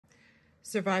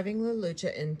Surviving la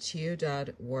Lucha in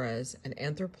Ciudad Juárez, an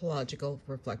anthropological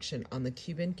reflection on the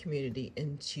Cuban community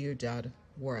in Ciudad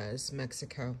Juárez,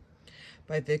 Mexico,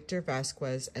 by Victor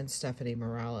Vazquez and Stephanie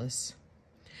Morales.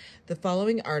 The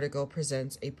following article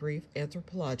presents a brief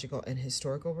anthropological and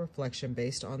historical reflection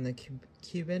based on the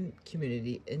Cuban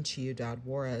community in Ciudad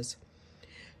Juárez,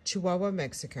 Chihuahua,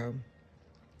 Mexico.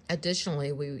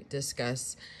 Additionally, we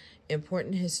discuss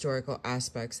important historical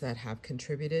aspects that have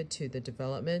contributed to the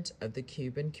development of the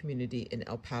Cuban community in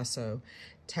El Paso,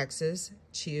 Texas,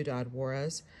 Ciudad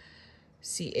Juárez,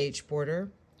 CH border,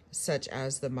 such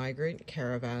as the migrant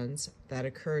caravans that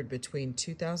occurred between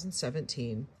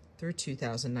 2017 through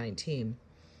 2019,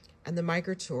 and the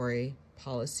migratory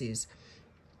policies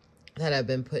that have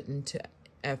been put into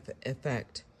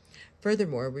effect.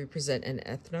 Furthermore, we present an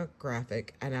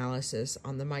ethnographic analysis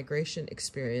on the migration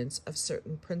experience of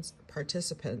certain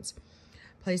participants,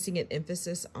 placing an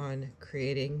emphasis on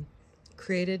created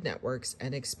networks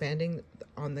and expanding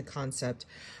on the concept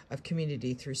of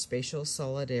community through spatial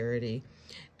solidarity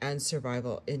and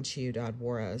survival in Ciudad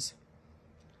Juárez.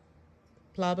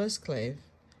 Plabas clave,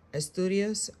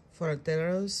 Estudios,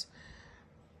 Fronteros,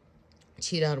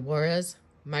 Ciudad Juárez,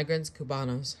 Migrants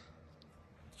Cubanos.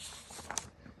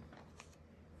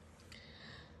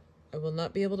 I will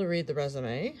not be able to read the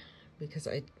resume because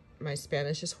my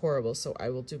Spanish is horrible, so I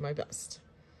will do my best.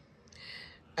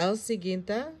 El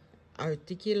siguiente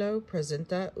artículo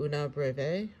presenta una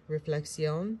breve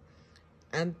reflexión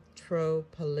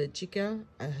antropológica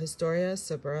a historia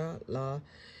sobre la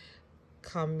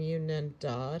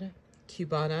comunidad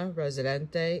cubana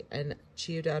residente en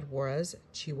Ciudad Juárez,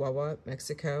 Chihuahua,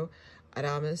 Mexico.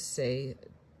 Además se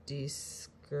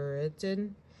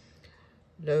discuten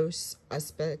los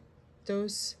aspectos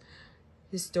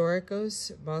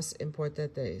históricos más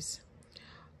importantes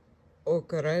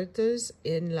ocurridos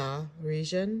en la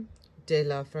región de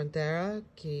la frontera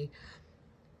que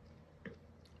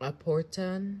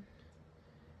aportan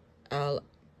al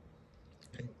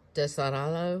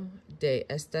desarrollo de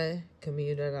esta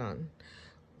comunidad,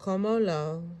 como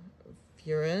lo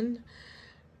fueron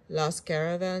las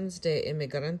caravanas de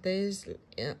inmigrantes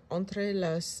entre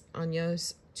los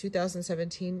años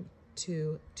 2017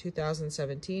 to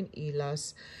 2017 y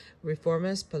las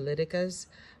reformas políticas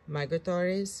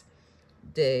migratorias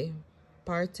de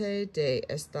parte de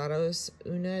Estados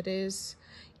Unidos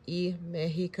y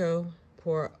México.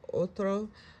 Por otro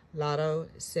lado,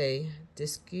 se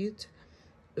discute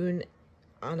un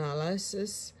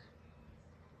análisis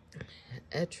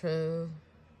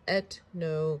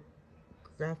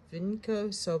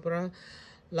etnográfico sobre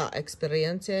la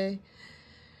experiencia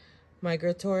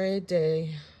migratoria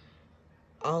de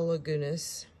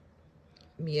algunos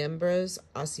miembros,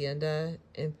 haciendo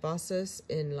énfasis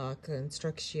en la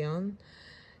construcción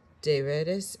de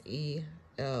redes y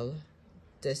el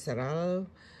desarrollo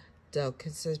del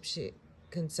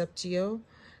concepto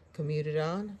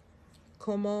comunidad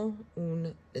como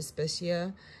una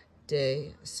especie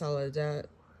de solidaridad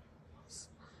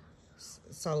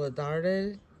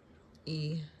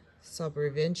y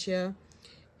sobrevivencia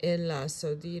en la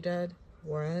sociedad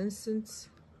juarense.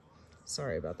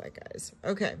 Sorry about that, guys.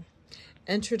 Okay.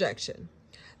 Introduction.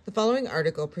 The following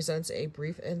article presents a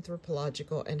brief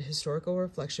anthropological and historical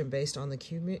reflection based on the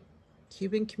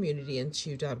Cuban community in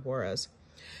Ciudad Juárez,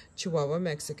 Chihuahua,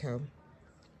 Mexico.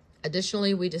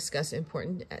 Additionally, we discuss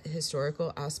important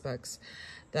historical aspects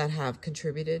that have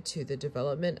contributed to the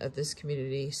development of this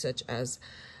community, such as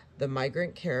the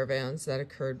migrant caravans that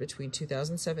occurred between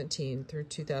 2017 through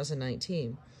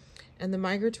 2019, and the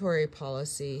migratory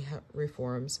policy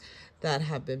reforms that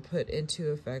have been put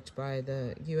into effect by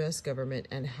the U.S. government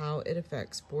and how it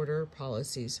affects border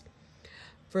policies.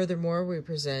 Furthermore, we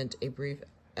present a brief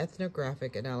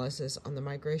ethnographic analysis on the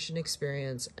migration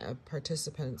experience of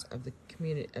participants of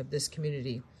this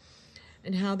community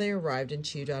and how they arrived in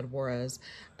Ciudad Juárez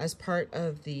as part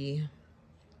of the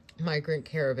migrant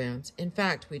caravans. In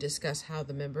fact, we discuss how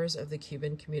the members of the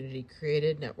Cuban community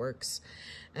created networks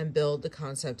and build the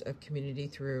concept of community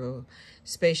through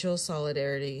spatial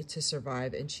solidarity to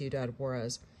survive in Ciudad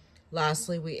Juárez.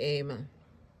 Lastly,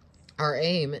 our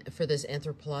aim for this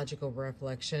anthropological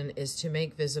reflection is to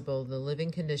make visible the living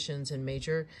conditions and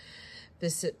major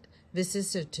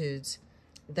vicissitudes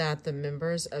that the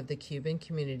members of the Cuban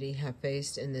community have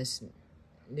faced in this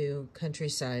new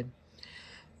countryside.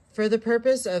 For the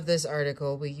purpose of this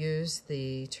article, we use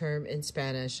the term in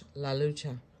Spanish, la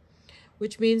lucha,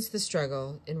 which means the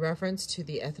struggle, in reference to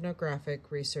the ethnographic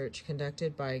research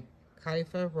conducted by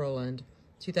Caifa Roland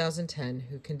 2010,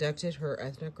 who conducted her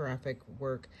ethnographic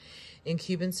work in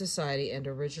Cuban society and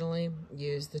originally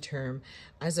used the term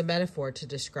as a metaphor to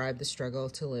describe the struggle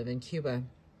to live in Cuba.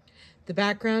 The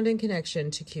background and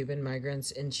connection to Cuban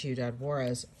migrants in Ciudad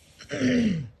Juárez.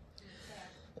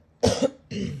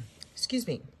 Excuse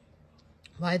me.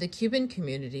 Why the Cuban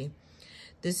community?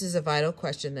 This is a vital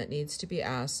question that needs to be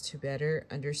asked to better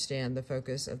understand the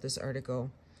focus of this article.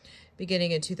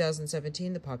 Beginning in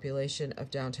 2017, the population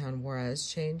of downtown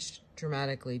Juárez changed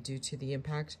dramatically due to the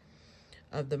impact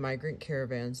of the migrant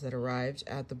caravans that arrived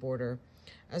at the border.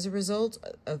 As a result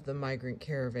of the migrant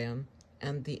caravan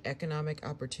and the economic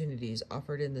opportunities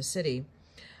offered in the city,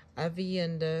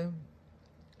 Avenida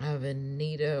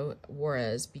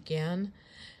Juárez began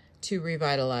to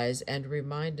revitalize and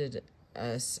reminded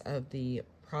us of the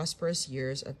prosperous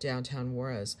years of downtown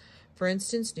Juárez. For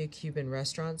instance, new Cuban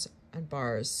restaurants and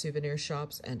bars, souvenir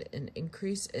shops, and an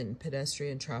increase in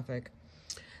pedestrian traffic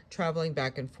traveling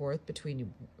back and forth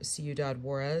between Ciudad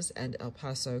Juárez and El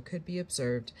Paso could be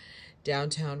observed.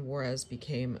 Downtown Juárez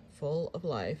became full of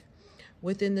life.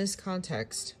 Within this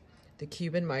context, the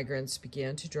Cuban migrants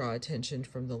began to draw attention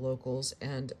from the locals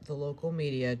and the local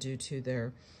media due to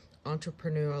their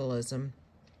entrepreneurialism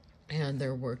and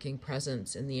their working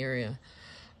presence in the area.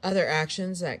 Other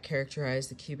actions that characterize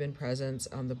the Cuban presence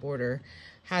on the border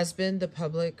has been the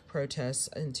public protests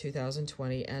in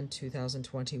 2020 and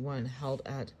 2021 held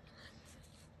at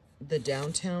the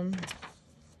downtown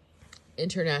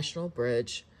International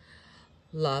Bridge,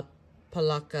 La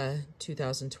Palaca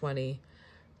 2020.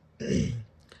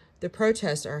 The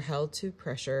protests are held to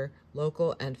pressure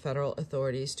local and federal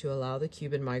authorities to allow the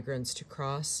Cuban migrants to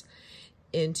cross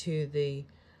into the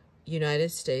United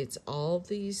States. All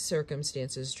these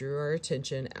circumstances drew our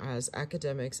attention as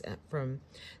academics from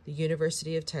the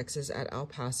University of Texas at El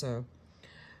Paso.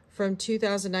 From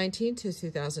 2019 to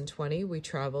 2020, we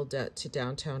traveled to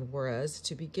downtown Juárez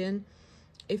to begin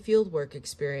a fieldwork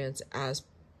experience as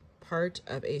part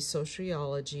of a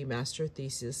sociology master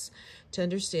thesis to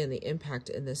understand the impact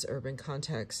in this urban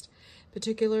context,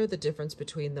 particularly the difference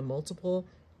between the multiple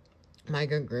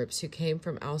migrant groups who came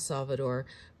from El Salvador,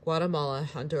 Guatemala,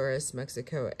 Honduras,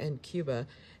 Mexico, and Cuba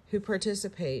who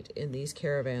participate in these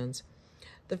caravans.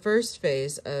 The first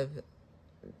phase of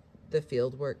the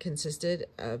fieldwork consisted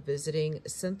of visiting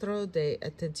Centro de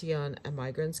Atención a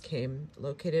Migrants Came,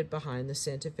 located behind the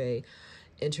Santa Fe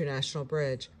International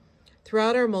Bridge.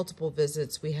 Throughout our multiple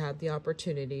visits, we had the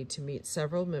opportunity to meet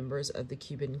several members of the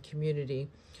Cuban community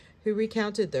who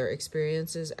recounted their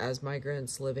experiences as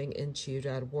migrants living in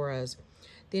Ciudad Juárez.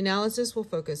 The analysis will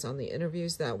focus on the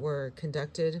interviews that were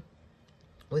conducted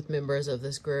with members of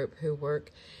this group who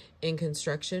work in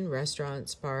construction,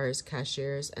 restaurants, bars,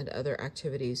 cashiers, and other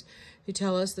activities, who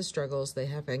tell us the struggles they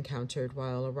have encountered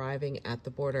while arriving at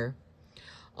the border.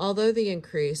 Although the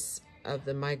increase of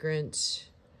the migrant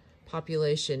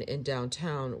population in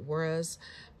downtown Juárez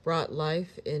brought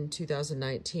life in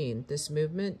 2019, this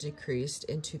movement decreased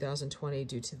in 2020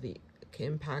 due to the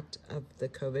impact of the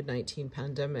COVID-19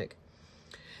 pandemic.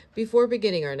 Before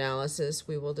beginning our analysis,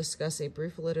 we will discuss a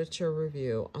brief literature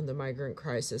review on the migrant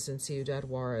crisis in Ciudad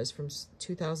Juárez from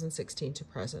 2016 to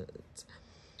present.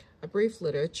 A brief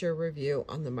literature review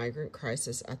on the migrant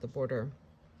crisis at the border.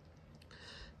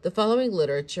 The following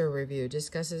literature review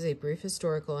discusses a brief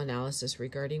historical analysis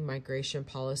regarding migration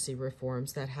policy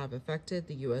reforms that have affected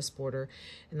the U.S. border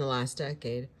in the last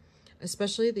decade,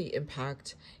 especially the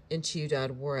impact in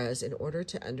Ciudad Juárez. In order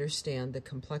to understand the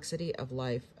complexity of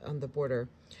life on the border,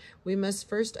 we must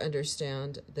first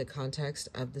understand the context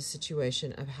of the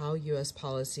situation of how U.S.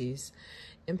 policies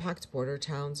impact border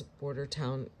towns, border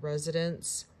town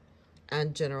residents,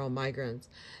 and general migrants.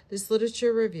 This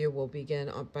literature review will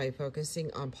begin by focusing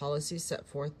on policies set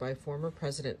forth by former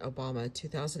President Obama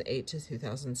 2008 to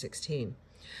 2016,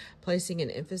 placing an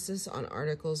emphasis on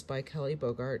articles by Kelly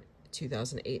Bogart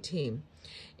 2018.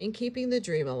 In Keeping the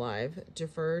Dream Alive,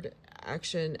 Deferred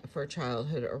Action for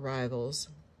Childhood Arrivals,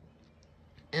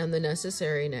 and the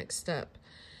Necessary Next Step,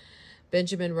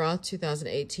 Benjamin Roth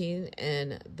 2018,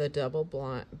 and The Double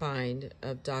Bind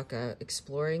of DACA,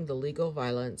 Exploring the Legal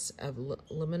Violence of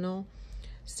Liminal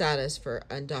Status for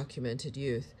Undocumented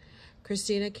Youth,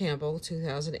 Christina Campbell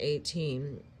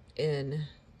 2018, in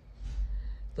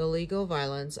The Legal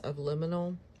Violence of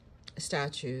Liminal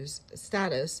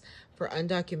Status for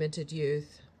Undocumented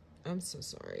Youth.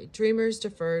 Dreamers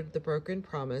Deferred, The Broken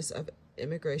Promise of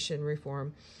Immigration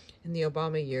Reform in the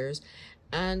Obama Years,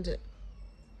 and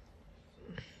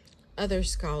other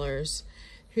scholars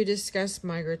who discuss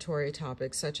migratory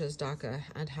topics such as DACA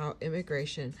and how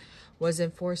immigration was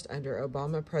enforced under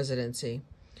Obama presidency.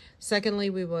 Secondly,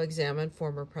 we will examine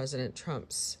former President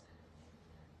Trump's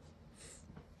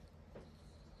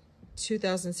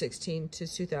 2016 to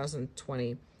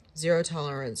 2020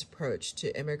 zero-tolerance approach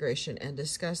to immigration and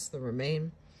discuss the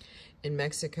Remain in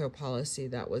Mexico policy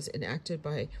that was enacted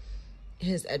by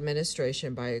his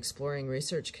administration by exploring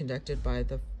research conducted by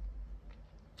the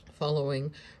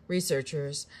following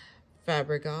researchers: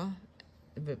 Fabrega,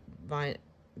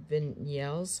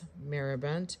 Vinyels,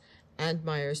 Maribant, and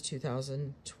Myers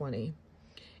 2020.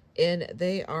 In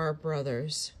They Are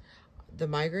Brothers, the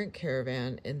Migrant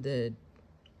Caravan in the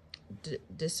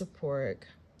Diasporic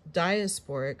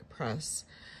Press,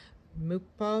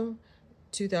 Mukpo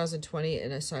 2020,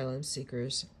 and Asylum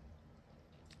Seekers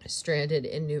Stranded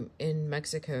in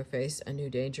Mexico Face a New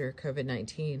Danger,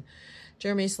 COVID-19,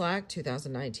 Jeremy Slack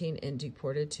 2019, and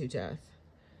Deported to Death,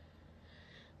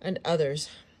 and others.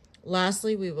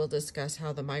 Lastly, we will discuss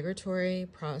how the migratory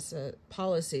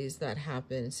policies that have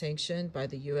been sanctioned by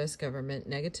the U.S. government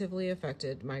negatively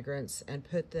affected migrants and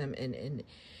put them in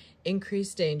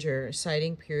increased danger,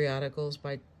 citing periodicals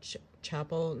by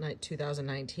Chappell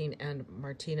 2019 and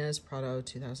Martinez Prado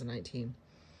 2019.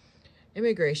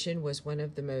 Immigration was one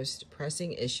of the most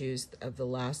pressing issues of the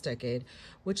last decade,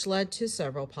 which led to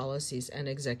several policies and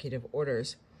executive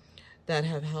orders that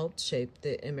have helped shape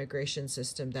the immigration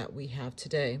system that we have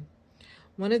today.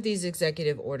 One of these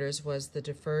executive orders was the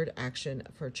Deferred Action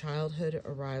for Childhood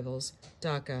Arrivals,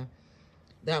 DACA,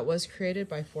 that was created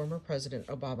by former President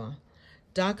Obama.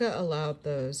 DACA allowed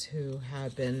those who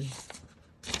had been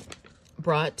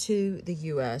brought to the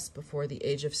U.S. before the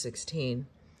age of 16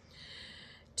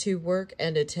 to work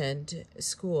and attend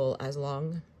school as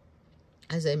long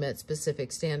as they met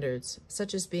specific standards,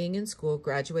 such as being in school,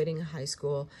 graduating high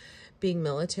school, being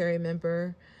military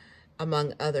member,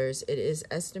 among others. It is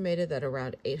estimated that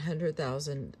around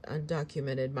 800,000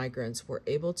 undocumented migrants were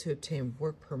able to obtain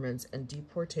work permits and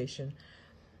deportation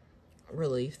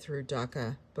relief through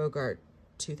DACA, Bogart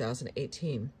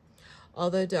 2018.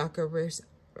 Although DACA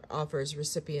offers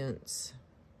recipients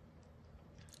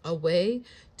a way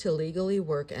to legally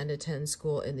work and attend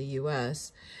school in the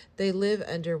U.S., they live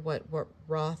under what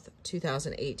Roth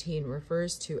 2018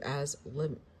 refers to as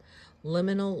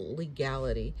liminal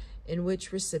legality, in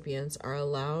which recipients are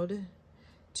allowed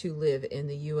to live in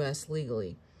the U.S.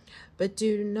 legally, but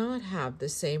do not have the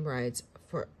same rights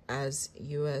as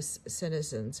U.S.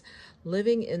 citizens.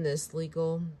 Living in this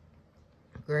legal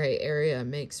gray area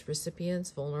makes recipients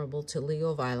vulnerable to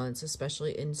legal violence,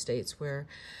 especially in states where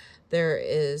there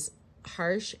is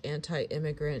harsh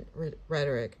anti-immigrant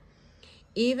rhetoric.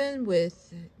 Even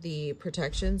with the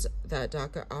protections that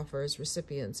DACA offers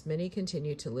recipients, many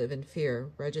continue to live in fear.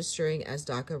 Registering as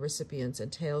DACA recipients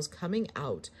entails coming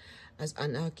out as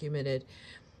undocumented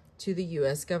to the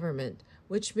U.S. government,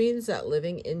 which means that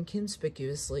living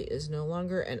inconspicuously is no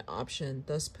longer an option,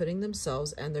 thus putting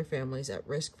themselves and their families at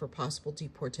risk for possible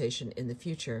deportation in the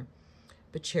future.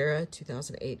 Becerra,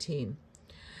 2018.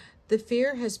 The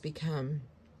fear has become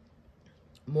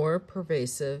more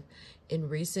pervasive in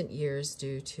recent years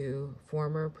due to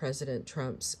former President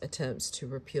Trump's attempts to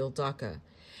repeal DACA.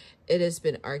 It has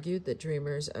been argued that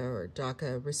Dreamers or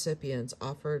DACA recipients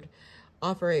offer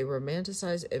a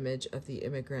romanticized image of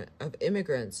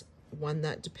immigrants, one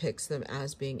that depicts them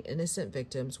as being innocent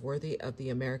victims worthy of the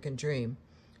American dream.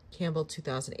 Campbell,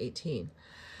 2018.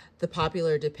 The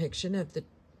popular depiction of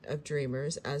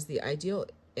Dreamers as the ideal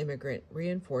immigrant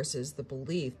reinforces the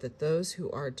belief that those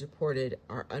who are deported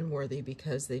are unworthy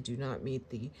because they do not meet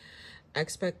the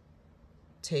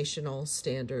expectational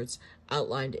standards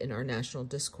outlined in our national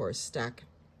discourse. Stack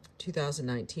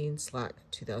 2019, Slack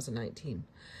 2019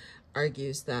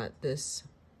 argues that this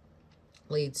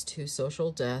leads to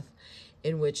social death,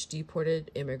 in which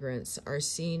deported immigrants are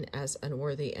seen as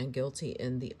unworthy and guilty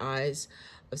in the eyes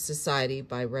of society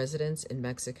by residents in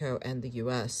Mexico and the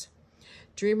U.S.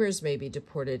 Dreamers may be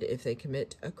deported if they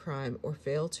commit a crime or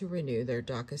fail to renew their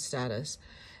DACA status.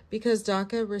 Because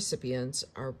DACA recipients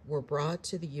were brought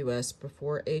to the U.S.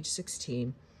 before age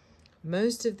 16,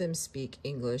 most of them speak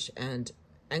English and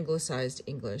anglicized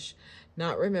English,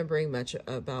 not remembering much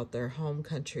about their home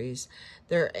countries.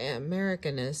 Their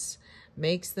Americanness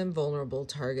makes them vulnerable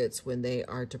targets when they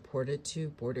are deported to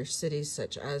border cities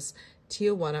such as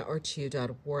Tijuana or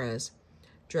Ciudad Juárez.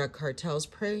 Drug cartels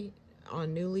prey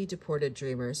on newly deported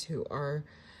Dreamers who are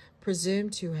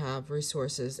presumed to have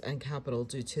resources and capital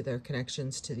due to their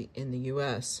connections in the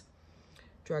U.S.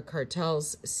 Drug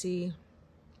cartels see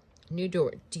new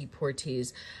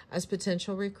deportees as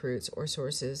potential recruits or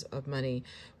sources of money,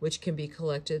 which can be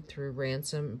collected through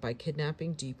ransom by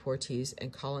kidnapping deportees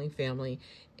and calling family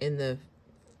in the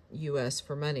U.S.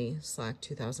 for money. Slack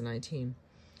 2019.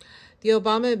 The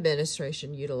Obama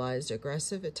administration utilized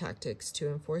aggressive tactics to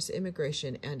enforce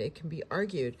immigration, and it can be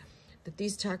argued that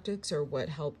these tactics are what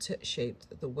helped to shape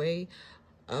the way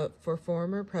for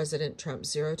former President Trump's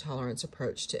zero-tolerance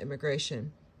approach to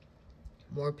immigration.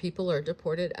 More people are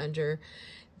deported under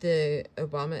the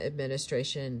Obama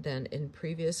administration than in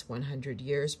previous 100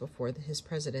 years before his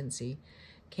presidency.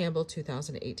 Campbell,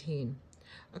 2018.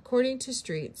 According to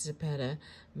Street, Zepeda,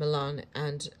 Milan,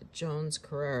 and Jones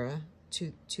Carrera,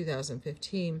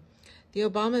 2015, the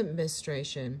Obama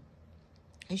administration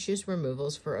issues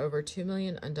removals for over 2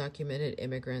 million undocumented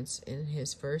immigrants in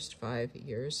his first 5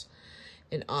 years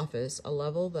in office, a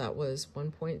level that was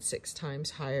 1.6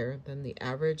 times higher than the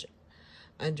average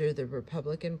under the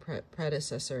Republican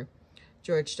predecessor,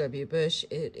 George W. Bush.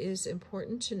 It is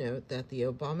important to note that the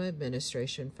Obama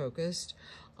administration focused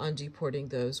on deporting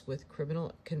those with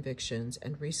criminal convictions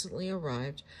and recently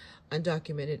arrived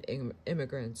undocumented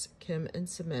immigrants. Kim and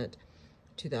Sumit,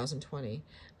 2020.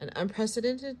 An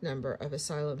unprecedented number of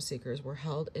asylum seekers were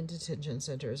held in detention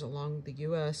centers along the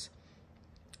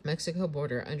U.S.-Mexico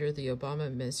border under the Obama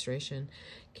administration.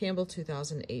 Campbell,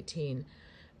 2018.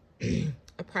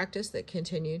 A practice that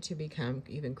continued to become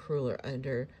even crueler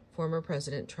under former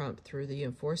President Trump through the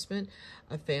enforcement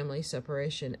of family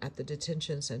separation at the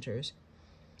detention centers.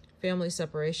 Family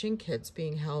separation, kids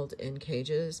being held in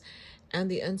cages,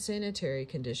 and the unsanitary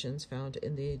conditions found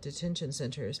in the detention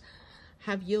centers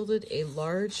have yielded a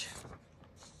large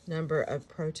number of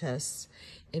protests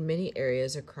in many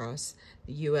areas across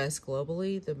the U.S.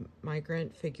 Globally, the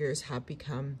migrant figures has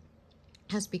become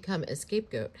a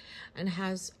scapegoat and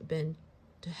has been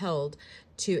held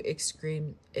to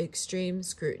extreme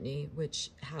scrutiny,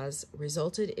 which has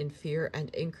resulted in fear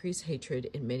and increased hatred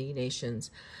in many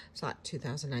nations.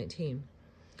 2019.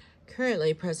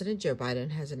 Currently, President Joe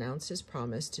Biden has announced his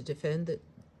promise to defend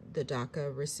the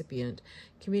DACA recipient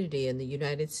community in the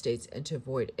United States and to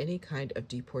avoid any kind of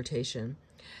deportation.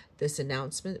 This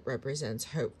announcement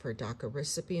represents hope for DACA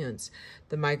recipients,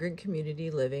 the migrant community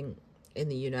living in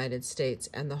the United States,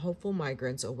 and the hopeful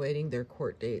migrants awaiting their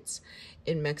court dates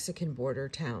in Mexican border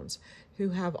towns,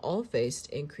 who have all faced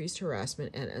increased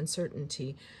harassment and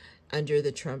uncertainty under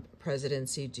the Trump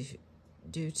presidency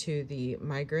due to the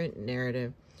migrant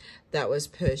narrative that was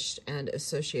pushed and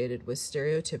associated with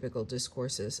stereotypical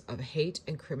discourses of hate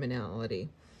and criminality.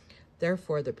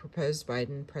 Therefore, the proposed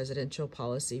Biden presidential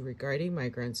policy regarding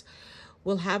migrants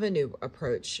will have a new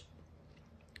approach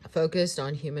focused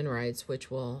on human rights, which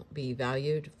will be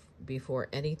valued before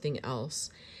anything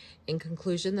else. In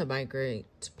conclusion, the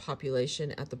migrant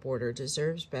population at the border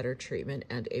deserves better treatment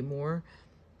and a more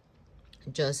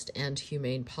just and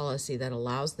humane policy that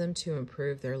allows them to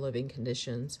improve their living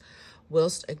conditions,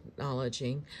 whilst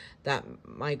acknowledging that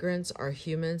migrants are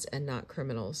humans and not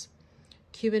criminals.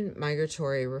 Cuban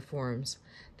migratory reforms.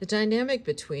 The dynamic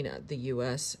between the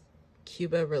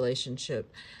U.S.-Cuba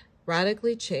relationship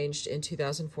radically changed in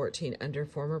 2014 under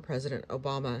former President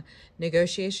Obama.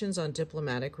 Negotiations on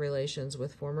diplomatic relations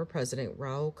with former President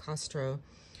Raul Castro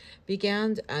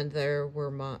began, and there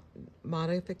were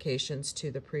modifications to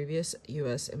the previous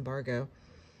U.S. embargo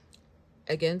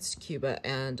against Cuba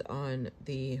and on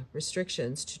the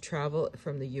restrictions to travel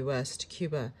from the U.S. to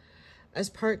Cuba. As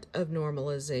part of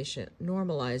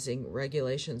normalizing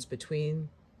regulations between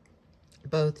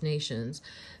both nations,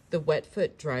 the wet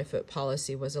foot, dry foot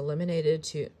policy was eliminated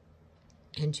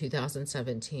in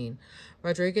 2017.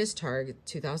 Rodriguez-Targ,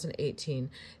 2018,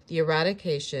 the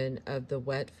eradication of the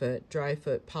wet foot, dry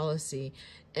foot policy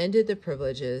ended the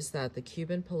privileges that the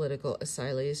Cuban political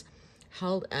asylees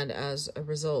held, and as a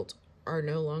result are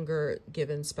no longer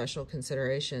given special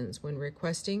considerations when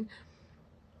requesting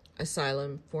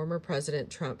asylum. Former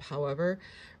President Trump, however,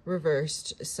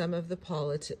 reversed some of the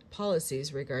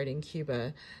policies regarding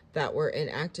Cuba that were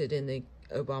enacted in the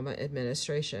Obama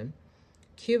administration.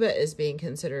 Cuba is being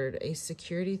considered a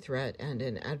security threat and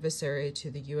an adversary to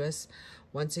the U.S.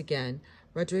 once again.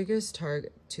 Rodriguez-Targ,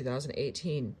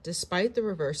 2018. Despite the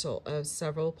reversal of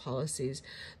several policies,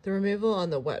 the removal on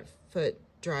the wet foot,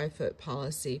 dry foot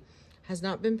policy has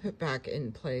not been put back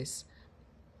in place.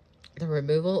 The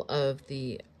removal of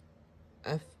the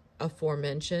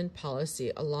aforementioned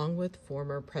policy, along with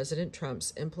former President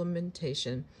Trump's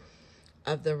implementation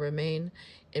of the Remain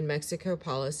in Mexico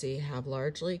policy, have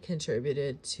largely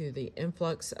contributed to the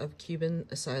influx of Cuban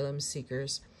asylum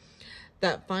seekers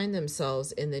that find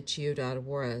themselves in the Ciudad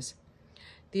Juárez.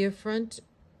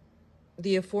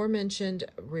 The aforementioned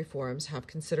reforms have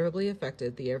considerably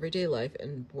affected the everyday life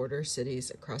in border cities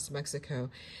across Mexico,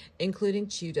 including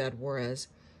Ciudad Juárez.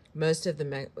 Most of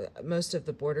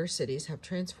the border cities have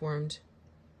transformed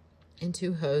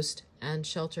into host and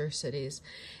shelter cities,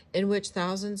 in which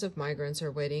thousands of migrants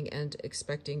are waiting and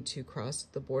expecting to cross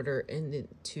the border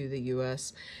into the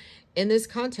U.S. In this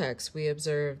context, we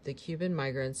observe the Cuban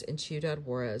migrants in Ciudad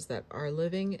Juárez that are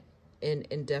living in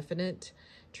indefinite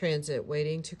transit,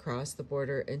 waiting to cross the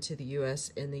border into the U.S.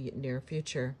 in the near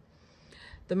future.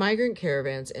 The migrant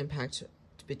caravans impact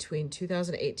between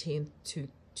 2018 to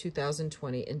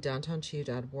 2020 in downtown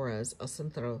Ciudad Juárez, El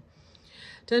Centro.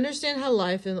 To understand how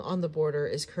life on the border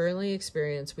is currently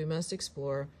experienced, we must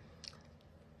explore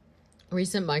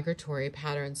recent migratory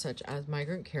patterns such as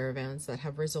migrant caravans that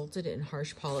have resulted in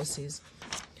harsh policies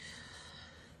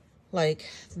like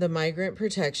the Migrant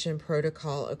Protection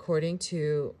Protocol, according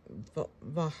to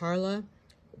Vaharla,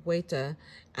 Hueta,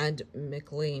 and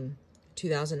McLean.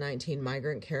 2019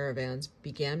 migrant caravans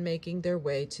began making their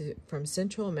way from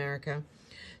Central America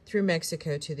through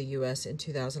Mexico to the U.S. in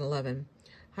 2011.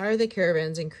 However, the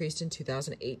caravans increased in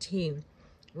 2018,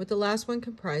 with the last one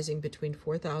comprising between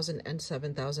 4,000 and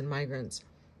 7,000 migrants.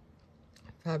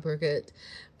 Fabricate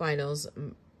Vinyls,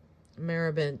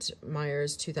 Maribint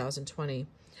Myers, 2020.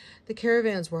 The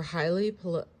caravans were highly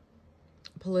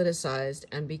politicized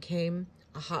and became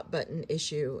a hot-button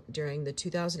issue during the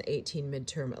 2018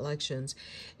 midterm elections,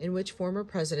 in which former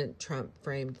President Trump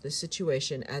framed the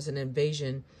situation as an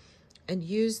invasion and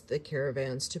used the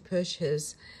caravans to push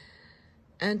his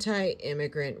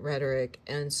anti-immigrant rhetoric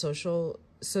and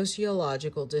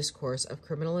sociological discourse of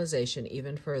criminalization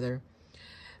even further.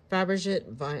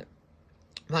 Fabricate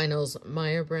Vinyls,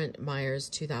 Maribint Myers,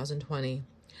 2020.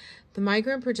 The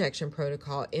Migrant Protection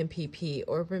Protocol, MPP,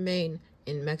 or Remain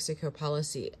in Mexico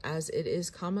policy, as it is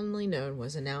commonly known,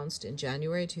 was announced in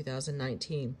January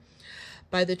 2019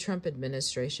 by the Trump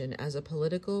administration as a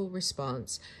political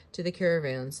response to the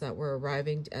caravans that were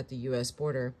arriving at the U.S.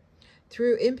 border.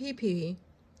 Through MPP,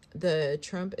 the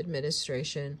Trump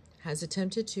administration has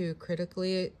attempted to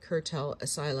critically curtail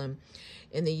asylum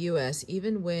in the U.S.,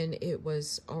 even when it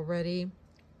was already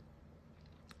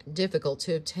difficult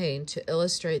to obtain, to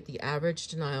illustrate the average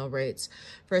denial rates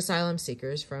for asylum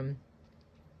seekers from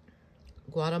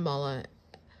Guatemala.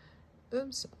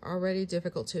 Already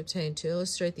difficult to obtain. To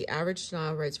illustrate the average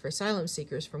denial rates for asylum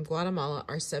seekers from Guatemala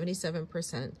are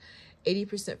 77%,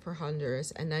 80% for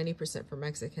Honduras, and 90% for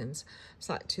Mexicans.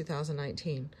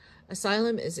 2019.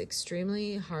 Asylum is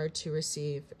extremely hard to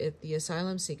receive if the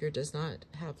asylum seeker does not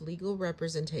have legal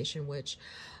representation, which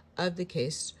of the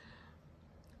case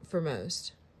for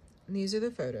most. And these are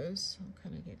the photos. I'll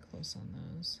kind of get close on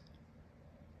those.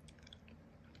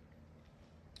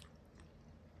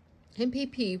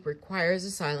 MPP requires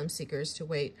asylum seekers to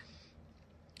wait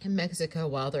in Mexico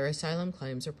while their asylum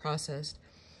claims are processed.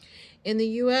 In the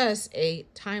U.S., a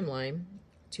timeline,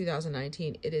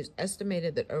 2019, it is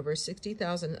estimated that over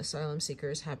 60,000 asylum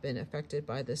seekers have been affected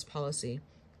by this policy.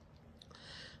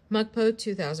 MUCPO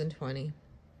 2020.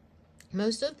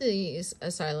 Most of these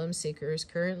asylum seekers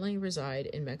currently reside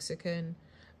in Mexican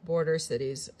border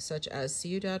cities such as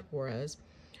Ciudad Juárez,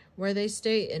 where they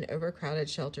stay in overcrowded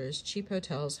shelters, cheap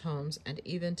hotels, homes, and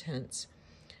even tents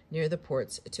near the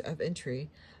ports of entry.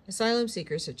 Asylum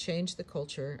seekers have changed the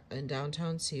culture in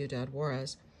downtown Ciudad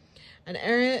Juárez, an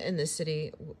area in the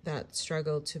city that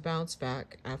struggled to bounce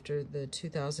back after the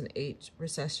 2008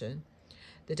 recession.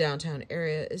 The downtown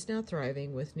area is now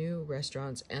thriving with new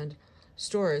restaurants and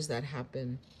stores that have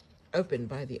been opened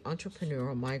by the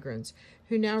entrepreneurial migrants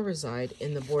who now reside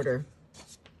in the border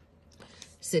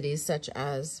cities such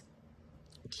as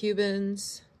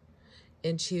Cubans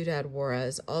in Ciudad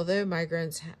Juárez. Although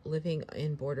migrants living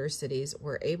in border cities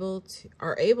are able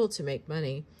to make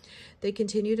money, they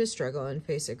continue to struggle and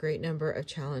face a great number of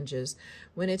challenges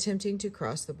when attempting to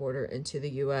cross the border into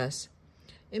the U.S.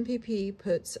 MPP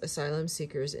puts asylum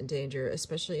seekers in danger,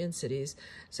 especially in cities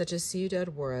such as Ciudad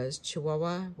Juárez,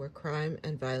 Chihuahua, where crime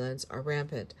and violence are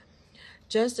rampant.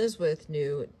 Just as with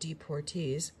new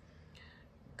deportees,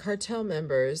 cartel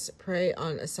members prey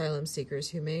on asylum seekers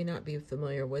who may not be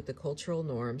familiar with the cultural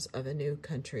norms of a new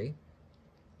country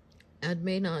and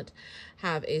may not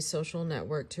have a social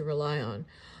network to rely on.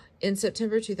 In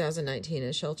September 2019,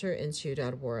 a shelter in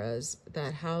Ciudad Juárez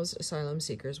that housed asylum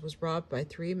seekers was robbed by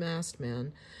 3 masked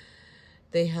men.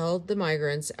 They held the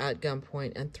migrants at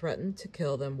gunpoint and threatened to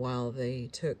kill them while they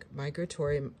took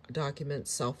migratory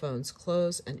documents, cell phones,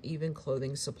 clothes, and even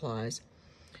clothing supplies.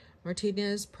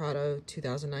 Martinez Prado,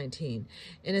 2019.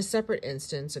 In a separate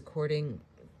instance, according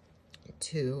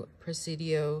to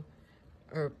Paradiso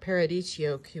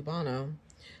Cubano,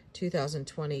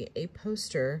 2020, a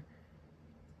poster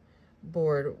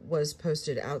board was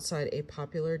posted outside a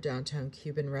popular downtown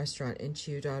Cuban restaurant in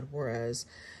Ciudad Juárez,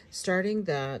 stating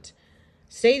that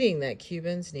stating that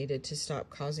Cubans needed to stop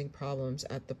causing problems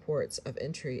at the ports of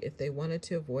entry if they wanted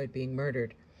to avoid being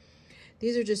murdered.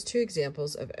 These are just two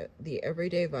examples of the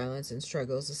everyday violence and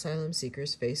struggles asylum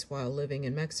seekers face while living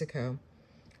in Mexico.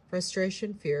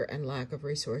 Frustration, fear, and lack of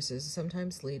resources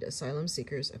sometimes lead asylum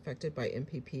seekers affected by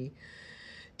MPP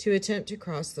to attempt to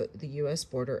cross the U.S.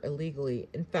 border illegally.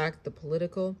 In fact, the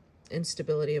political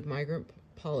instability of migrant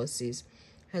policies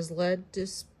has led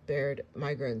despaired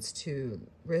migrants to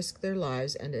risk their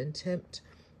lives and attempt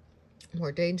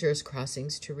more dangerous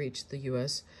crossings to reach the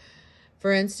U.S.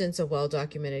 For instance, a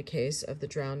well-documented case of the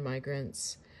drowned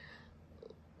migrants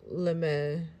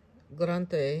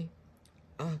Lemigrante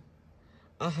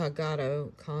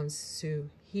Ahagado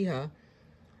Consuhija,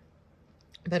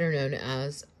 better known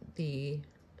as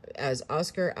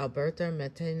Oscar Alberto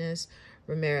Martinez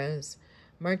Ramirez.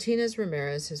 Martinez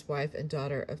Ramirez, his wife and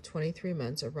daughter of 23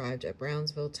 months, arrived at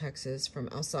Brownsville, Texas from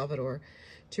El Salvador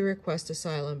to request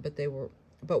asylum,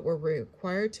 but were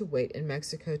required to wait in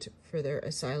Mexico for their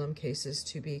asylum cases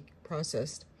to be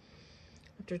processed.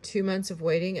 After 2 months of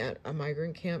waiting at a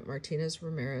migrant camp, Martinez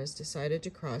Ramirez decided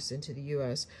to cross into the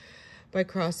U.S. by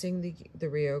crossing the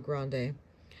Rio Grande.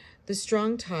 The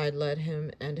strong tide led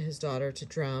him and his daughter to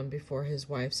drown before his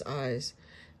wife's eyes.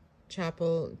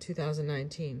 Chapel,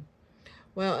 2019.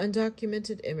 While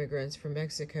undocumented immigrants from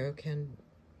Mexico can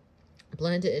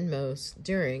blend in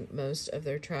during most of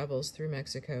their travels through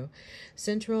Mexico,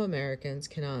 Central Americans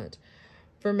cannot.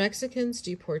 For Mexicans,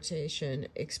 deportation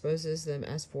exposes them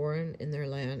as foreign in their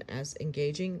land, as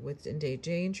engaging with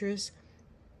dangerous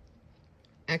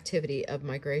activity of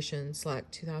migration.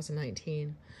 Slack,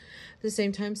 2019. At the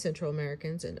same time, Central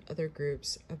Americans and other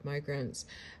groups of migrants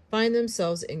find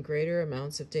themselves in greater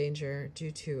amounts of danger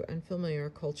due to unfamiliar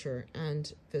culture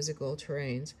and physical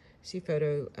terrains. See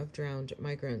photo of drowned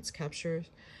migrants.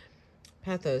 Captures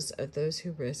pathos of those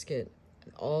who risk it.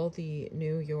 All the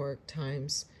New York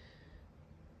Times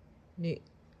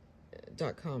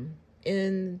 .com.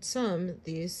 In sum,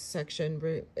 this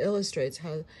section illustrates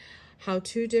how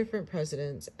two different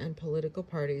presidents and political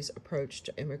parties approached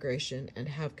immigration and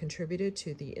have contributed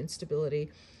to the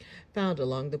instability found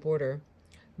along the border.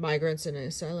 Migrants and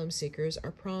asylum seekers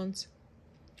are pawns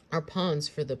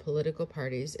for the political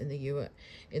parties in the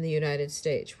United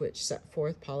States, which set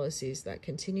forth policies that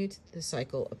continue the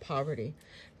cycle of poverty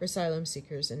for asylum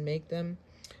seekers and make them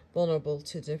vulnerable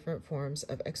to different forms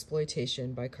of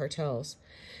exploitation by cartels.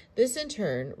 This in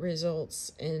turn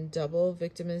results in double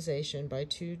victimization by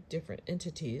two different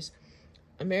entities: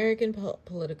 American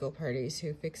political parties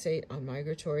who fixate on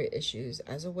migratory issues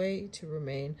as a way to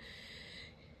remain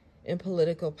in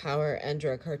political power, and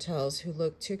drug cartels who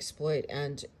look to exploit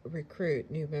and recruit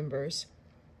new members.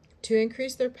 To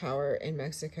increase their power in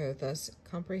Mexico, thus,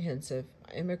 comprehensive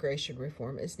immigration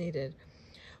reform is needed,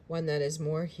 one that is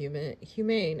more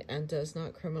humane and does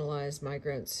not criminalize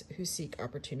migrants who seek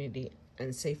opportunity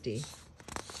and safety.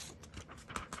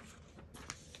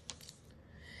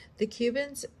 The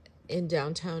Cubans in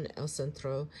downtown El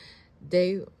Centro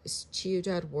de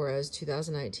Ciudad Juárez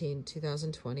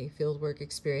 2019-2020 fieldwork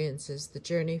experiences the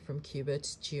journey from Cuba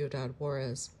to Ciudad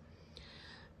Juárez.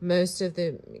 Most of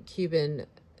the Cuban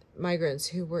migrants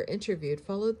who were interviewed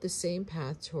followed the same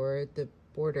path toward the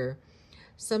border.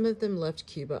 Some of them left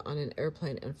Cuba on an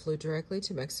airplane and flew directly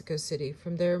to Mexico City.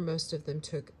 From there, most of them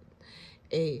took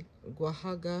a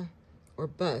guajaga or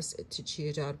bus to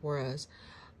Ciudad Juárez.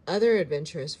 Other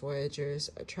adventurous voyagers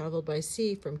traveled by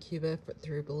sea from Cuba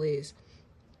through Belize,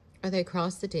 where they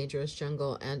crossed the dangerous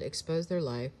jungle and exposed their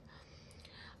life.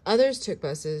 Others took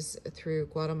buses through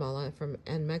Guatemala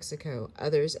and Mexico.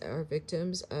 Others are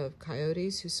victims of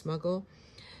coyotes who smuggle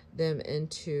them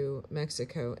into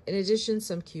Mexico. In addition,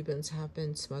 some Cubans have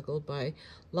been smuggled by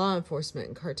law enforcement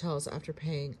and cartels after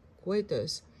paying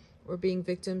cuotas or being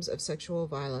victims of sexual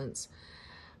violence.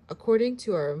 According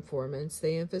to our informants,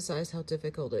 they emphasized how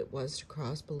difficult it was to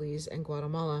cross Belize and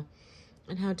Guatemala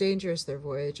and how dangerous their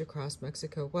voyage across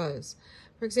Mexico was.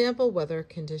 For example, weather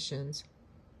conditions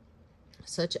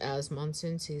such as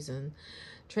monsoon season,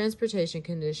 transportation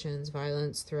conditions,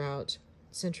 violence throughout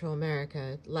Central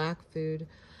America, lack of food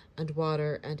and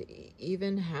water, and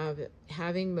even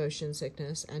having motion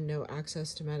sickness and no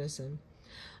access to medicine.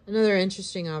 Another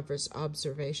interesting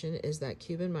observation is that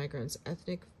Cuban migrants'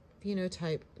 ethnic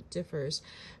phenotype differs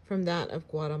from that of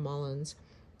Guatemalans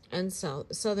and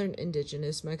southern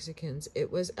indigenous Mexicans. It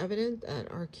was evident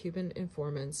that our Cuban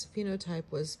informants' phenotype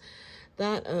was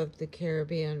that of the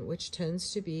Caribbean, which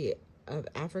tends to be of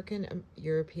African,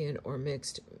 European, or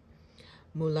mixed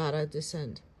mulatta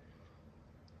descent.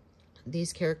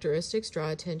 These characteristics draw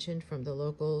attention from the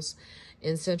locals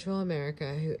in Central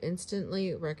America, who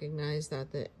instantly recognize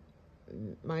that the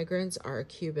migrants are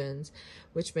Cubans,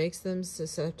 which makes them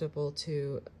susceptible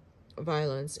to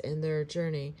violence in their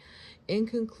journey. In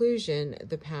conclusion,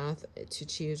 the path to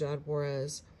Ciudad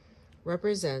Juárez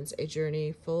represents a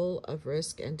journey full of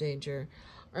risk and danger.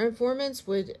 Our informants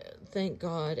would thank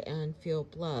God and feel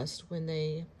blessed when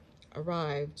they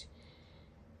arrived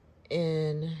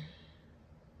in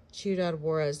Ciudad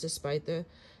Juárez despite the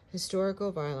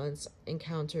historical violence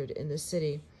encountered in the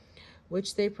city,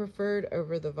 which they preferred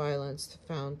over the violence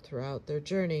found throughout their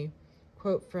journey.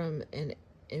 Quote from an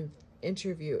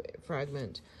interview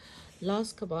fragment: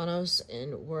 Los Cabanos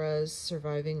in Juárez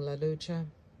surviving la lucha,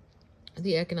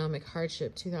 the economic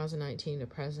hardship 2019 to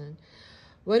present.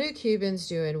 What do Cubans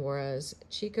do in Juárez?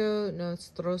 Chico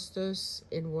Nostrosos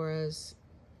in Juárez.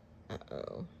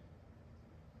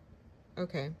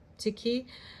 Okay. Tiki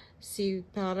si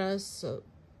para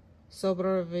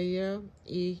sobrevivir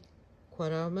y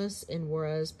Cuaramas in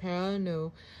Juárez para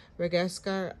no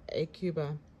regresar a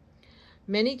Cuba.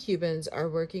 Many Cubans are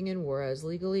working in Juárez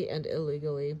legally and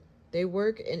illegally. They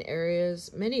work in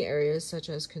many areas such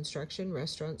as construction,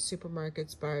 restaurants,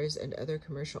 supermarkets, bars, and other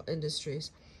commercial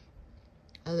industries.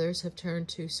 Others have turned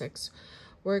to sex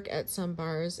work at some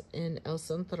bars in El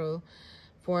Centro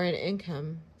for an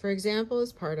income. For example,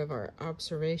 as part of our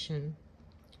observation,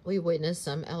 we witnessed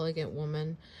some elegant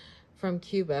women from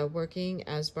Cuba working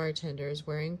as bartenders,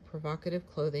 wearing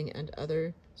provocative clothing, and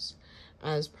others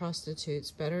as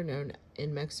prostitutes, better known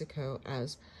in Mexico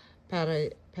as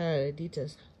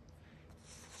paraditas.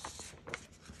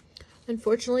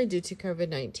 Unfortunately, due to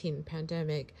COVID-19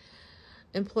 pandemic,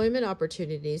 employment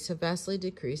opportunities have vastly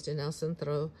decreased in El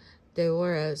Centro de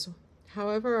Juárez.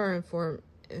 However, our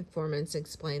informants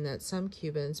explain that some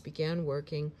Cubans began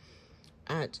working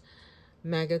at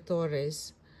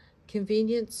magatores,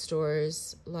 convenience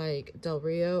stores like Del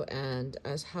Rio, and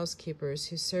as housekeepers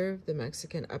who served the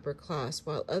Mexican upper class,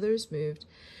 while others moved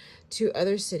to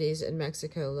other cities in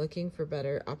Mexico looking for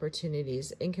better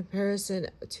opportunities. In comparison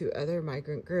to other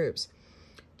migrant groups,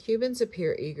 Cubans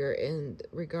appear eager in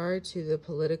regard to the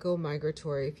political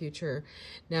migratory future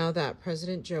now that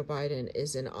President Joe Biden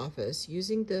is in office.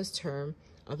 Using this term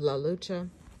of la lucha,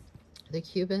 the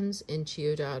Cubans in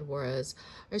Ciudad Juárez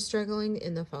are struggling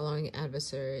in the following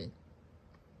adversities: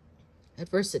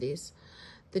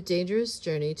 the dangerous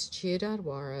journey to Ciudad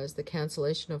Juárez, the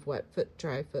cancellation of wet foot,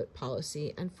 dry foot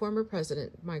policy, and former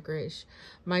President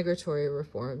migratory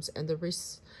reforms, and the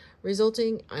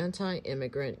resulting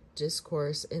anti-immigrant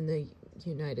discourse in the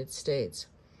United States.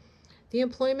 The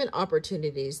employment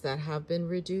opportunities that have been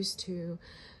reduced due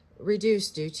to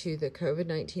the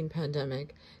COVID-19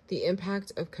 pandemic, the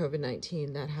impact of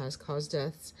COVID-19 that has caused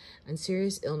deaths and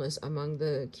serious illness among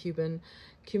the Cuban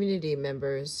community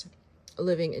members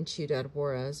living in Ciudad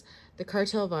Juárez, the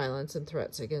cartel violence and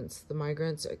threats against the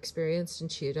migrants experienced in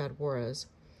Ciudad Juárez.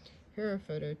 Here are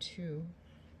photo 2.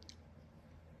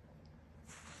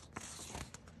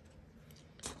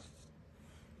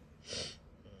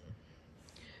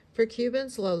 For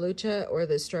Cubans, la lucha, or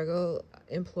the struggle,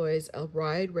 employs a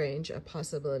wide range of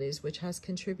possibilities, which has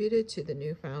contributed to the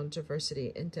newfound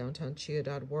diversity in downtown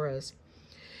Ciudad Juárez.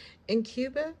 In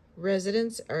Cuba,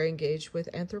 residents are engaged with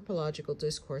anthropological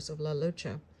discourse of la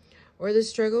lucha, or the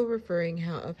struggle, referring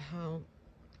how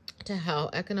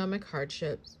economic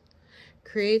hardships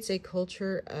creates a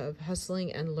culture of hustling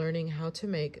and learning how to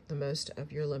make the most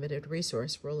of your limited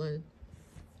resource. Roland,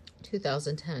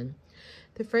 2010.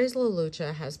 The phrase La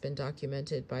Lucha has been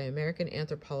documented by American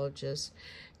anthropologist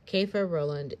Keifa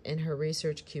Roland in her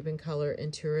research Cuban Color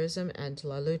in Tourism and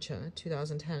La Lucha,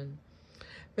 2010.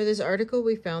 For this article,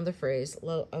 we found the phrase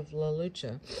of La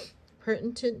Lucha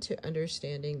pertinent to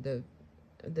understanding the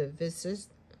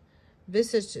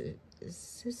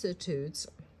vicissitudes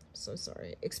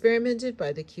experimented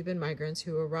by the Cuban migrants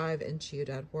who arrive in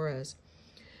Ciudad Juárez.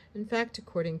 In fact,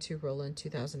 according to Roland,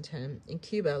 2010, in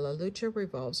Cuba, La Lucha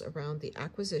revolves around the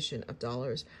acquisition of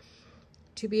dollars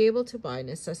to be able to buy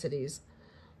necessities.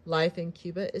 Life in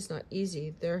Cuba is not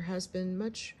easy. There has been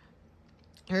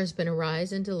a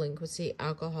rise in delinquency,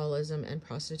 alcoholism, and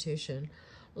prostitution,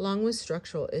 along with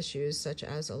structural issues such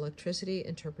as electricity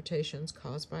interpretations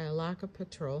caused by a lack of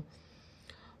petrol.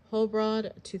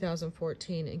 Holbrod,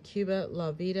 2014, in Cuba,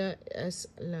 la vida es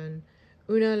una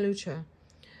lucha.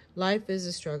 Life is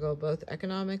a struggle, both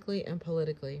economically and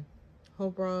politically.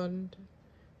 Holbrod,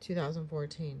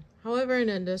 2014. However, in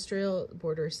industrial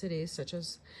border cities such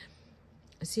as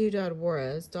Ciudad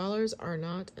Juárez, dollars are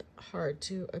not hard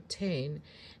to obtain,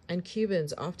 and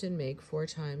Cubans often make 4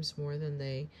 times more than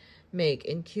they make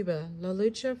in Cuba. La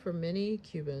lucha for many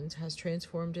Cubans has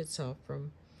transformed itself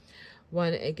from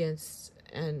one against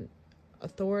an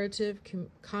authoritative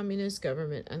communist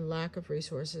government and lack of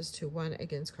resources to one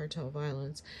against cartel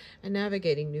violence and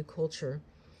navigating new culture.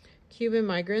 Cuban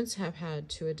migrants have had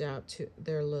to adapt to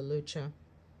their lucha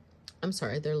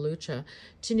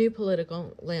to new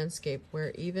political landscape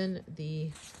where even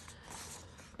the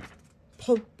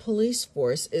police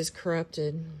force is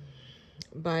corrupted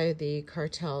by the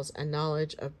cartels, and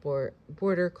knowledge of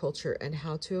border culture and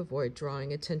how to avoid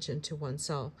drawing attention to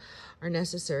oneself are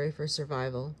necessary for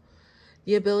survival.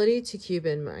 The ability to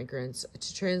Cuban migrants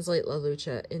to translate La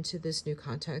Lucha into this new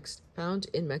context found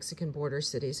in Mexican border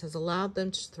cities has allowed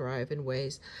them to thrive in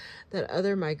ways that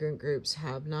other migrant groups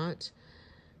have not,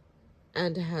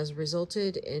 and has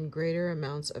resulted in greater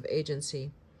amounts of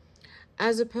agency.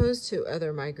 As opposed to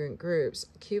other migrant groups,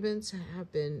 Cubans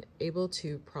have been able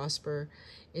to prosper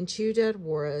in Ciudad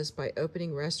Juárez by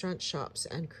opening restaurant shops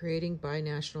and creating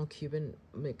binational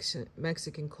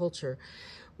Cuban-Mexican culture,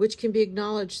 which can be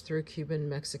acknowledged through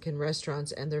Cuban-Mexican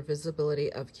restaurants and their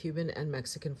visibility of Cuban and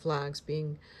Mexican flags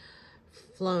being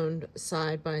flown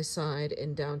side by side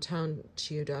in downtown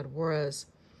Ciudad Juárez.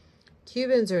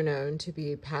 Cubans are known to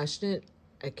be passionate,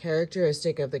 a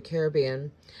characteristic of the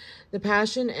Caribbean. The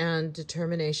passion and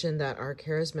determination that are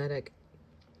charismatic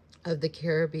of the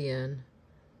Caribbean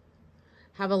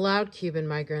have allowed Cuban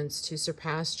migrants to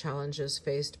surpass challenges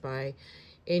faced by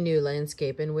a new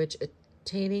landscape in which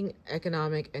attaining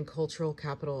economic and cultural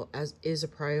capital is a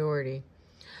priority.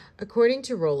 According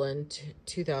to Roland,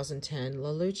 2010,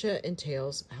 La Lucha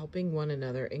entails helping one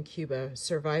another in Cuba.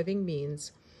 Surviving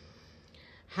means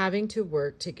having to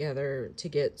work together to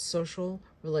get social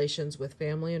relations with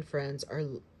family and friends are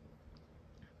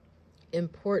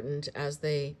important as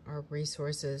they are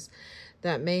resources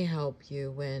that may help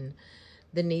you when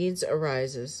the needs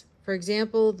arises. For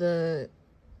example, the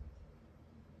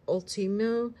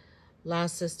Ultimo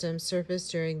last system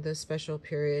surfaced during the special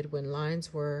period when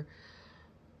lines were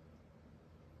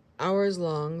hours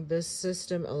long. This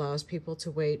system allows people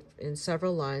to wait in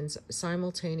several lines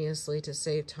simultaneously to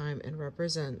save time and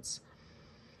represents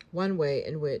one way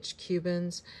in which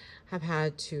Cubans have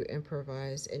had to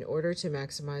improvise in order to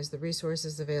maximize the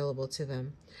resources available to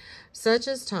them, such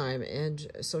as time and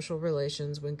social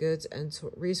relations when goods and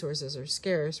resources are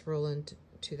scarce. Roland,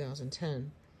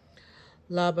 2010.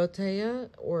 La botella,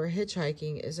 or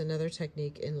hitchhiking, is another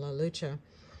technique in La Lucha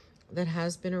that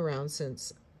has been around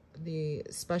since the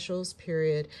specials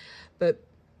period, but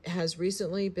has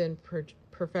recently been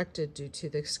perfected due to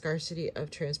the scarcity of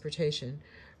transportation.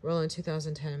 Roland,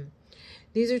 2010.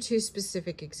 These are two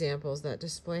specific examples that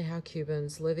display how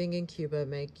Cubans living in Cuba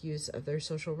make use of their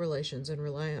social relations and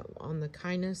rely on the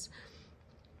kindness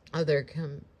of their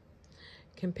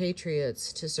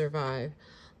compatriots to survive.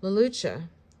 La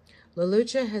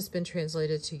Lucha has been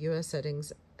translated to U.S.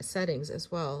 settings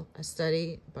as well. A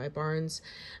study by Barnes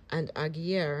and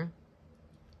Aguirre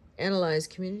analyzed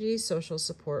community social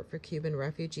support for Cuban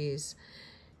refugees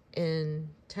in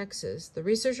Texas. The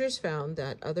researchers found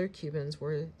that other Cubans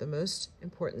were the most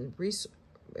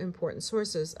important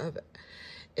sources of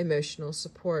emotional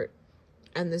support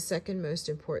and the second most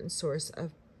important source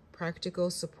of practical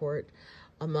support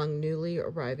among newly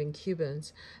arriving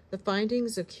Cubans. The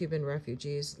findings of Cuban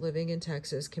refugees living in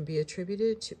Texas can be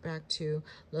attributed back to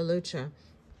La Lucha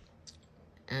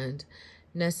and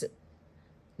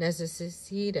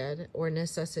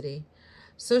necessity.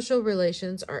 Social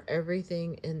relations are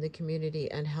everything in the community,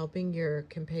 and helping your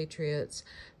compatriots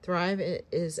thrive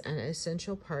is an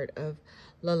essential part of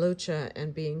La Lucha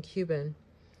and being Cuban.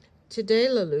 Today,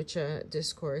 La Lucha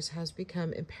discourse has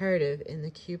become imperative in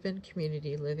the Cuban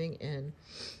community living in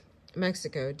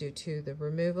Mexico due to the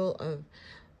removal of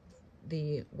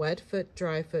the wet foot,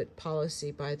 dry foot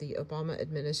policy by the Obama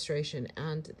administration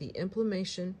and the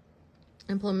implementation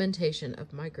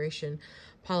of migration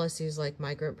policies like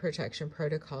migrant protection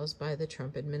protocols by the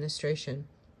Trump administration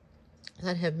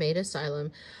that have made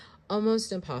asylum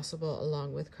almost impossible,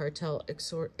 along with cartel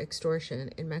extortion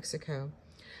in Mexico.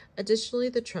 Additionally,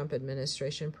 the Trump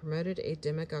administration promoted a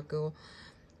demagogical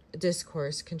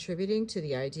discourse contributing to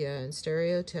the idea and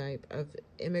stereotype of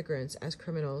immigrants as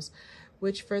criminals,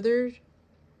 which furthered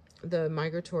the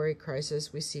migratory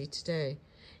crisis we see today.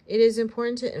 It is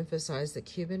important to emphasize that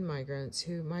Cuban migrants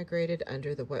who migrated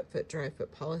under the wet foot, dry foot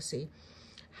policy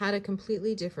had a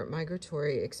completely different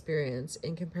migratory experience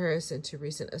in comparison to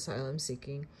recent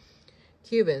asylum-seeking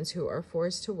Cubans who are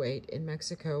forced to wait in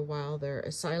Mexico while their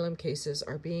asylum cases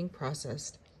are being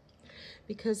processed.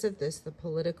 Because of this, the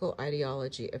political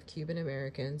ideology of Cuban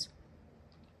Americans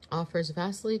offers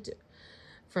vastly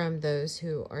from those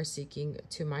who are seeking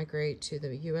to migrate to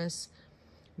the U.S.,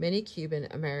 many Cuban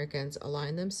Americans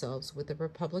align themselves with the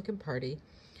Republican Party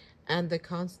and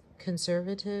the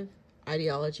conservative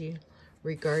ideology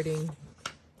regarding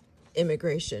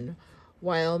immigration.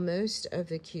 While most of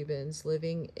the Cubans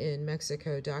living in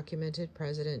Mexico documented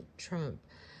President Trump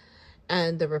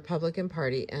and the Republican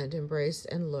Party and embraced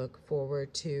and look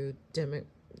forward to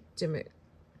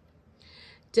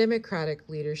democratic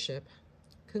leadership.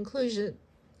 Conclusions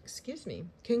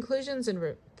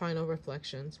and final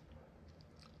reflections.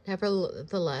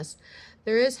 Nevertheless,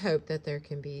 there is hope that there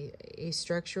can be a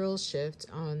structural shift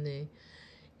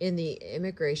in the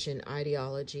immigration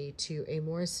ideology to a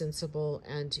more sensible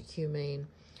and humane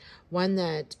one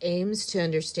that aims to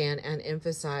understand and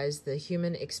emphasize the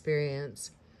human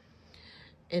experience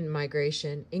in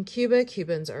migration. In Cuba,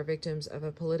 Cubans are victims of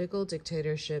a political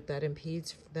dictatorship that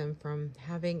impedes them from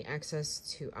having access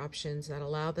to options that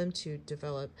allow them to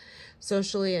develop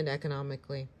socially and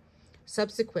economically.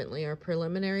 Subsequently, our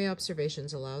preliminary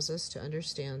observations allows us to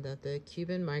understand that the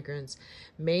Cuban migrants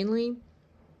mainly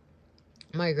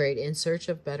migrate in search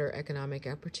of better economic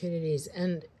opportunities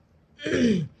and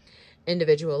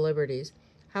individual liberties.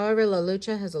 However, La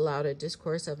Lucha has allowed a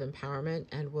discourse of empowerment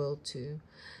and will to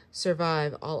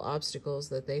survive all obstacles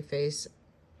that they face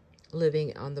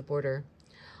living on the border.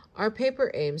 Our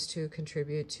paper aims to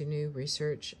contribute to new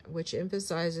research which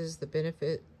emphasizes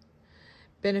the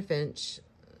benefits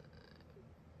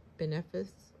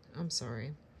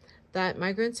that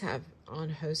migrants have on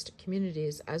host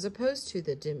communities, as opposed to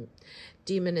the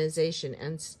demonization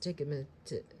and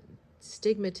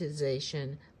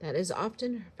stigmatization that is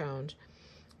often found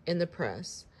in the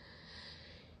press.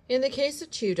 In the case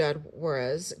of Ciudad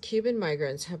Juárez, Cuban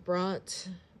migrants have brought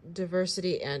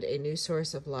diversity and a new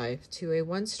source of life to a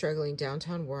once struggling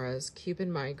downtown Juárez. Cuban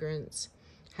migrants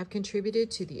have contributed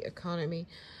to the economy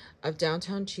of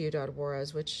downtown Ciudad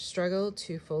Juárez, which struggled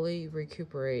to fully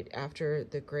recuperate after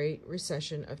the Great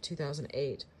Recession of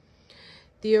 2008.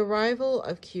 The arrival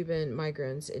of Cuban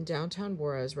migrants in downtown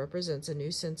Juárez represents a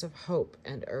new sense of hope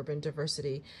and urban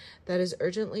diversity that is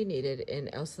urgently needed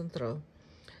in El Centro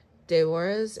de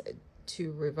Juárez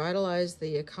to revitalize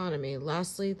the economy.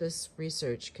 Lastly, this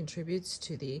research contributes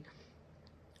to the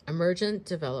emergent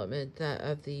development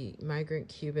of the migrant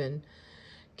Cuban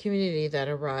community that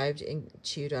arrived in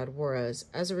Ciudad Juárez.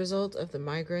 As a result of the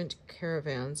migrant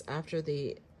caravans after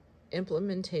the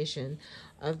implementation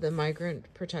of the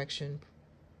migrant protection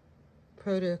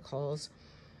protocols,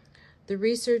 the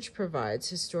research provides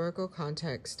historical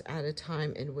context at a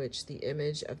time in which the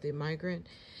image of the migrant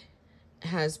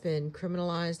has been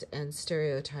criminalized and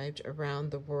stereotyped around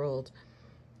the world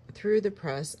through the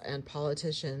press and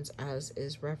politicians, as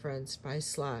is referenced by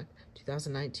Slack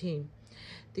 2019.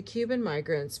 The Cuban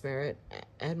migrants merit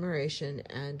admiration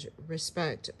and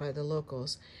respect by the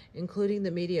locals, including the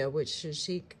media, which should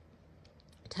seek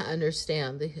to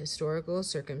understand the historical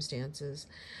circumstances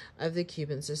of the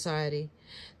Cuban society.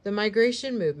 The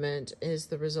migration movement is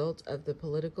the result of the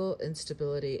political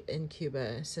instability in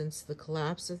Cuba since the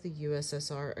collapse of the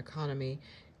USSR economy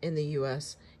in the in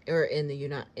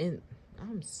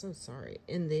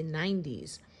the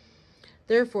 90s.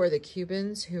 Therefore, the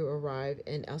Cubans who arrive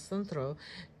in El Centro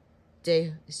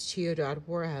de Ciudad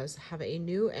Juárez have a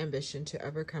new ambition to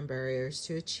overcome barriers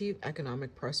to achieve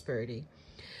economic prosperity.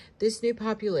 This new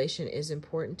population is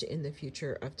important in the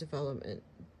future development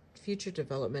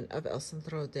of El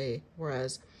Centro de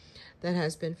Juárez that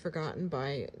has been forgotten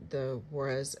by the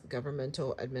Juárez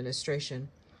governmental administration.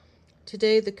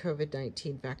 Today, the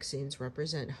COVID-19 vaccines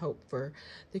represent hope for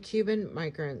the Cuban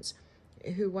migrants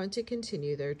who want to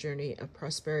continue their journey of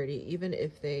prosperity even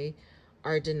if they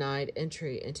are denied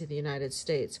entry into the United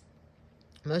States.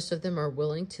 Most of them are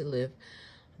willing to live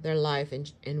their life in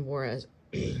Juárez,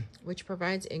 which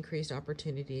provides increased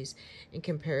opportunities in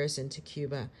comparison to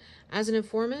Cuba. As an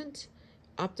informant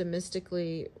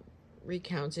optimistically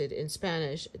recounted in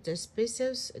Spanish,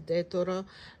 después de todo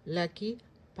lo que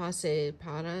pasé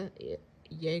para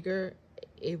llegar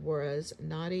a Juárez,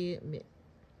 nadie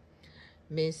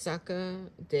me saca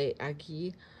de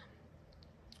aquí.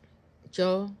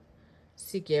 Yo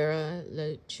seguiré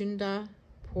luchando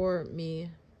por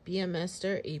mi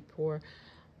bienestar y por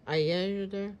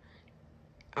ayudar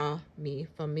a mi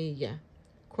familia.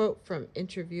 Quote from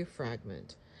interview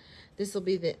fragment. This will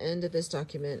be the end of this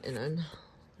document, and I'm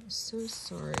so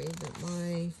sorry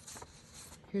that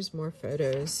here's more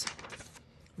photos.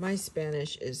 My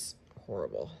Spanish is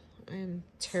horrible. I am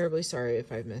terribly sorry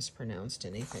if I've mispronounced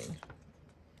anything.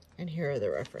 And here are the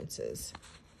references.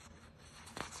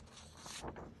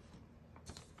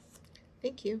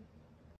 Thank you.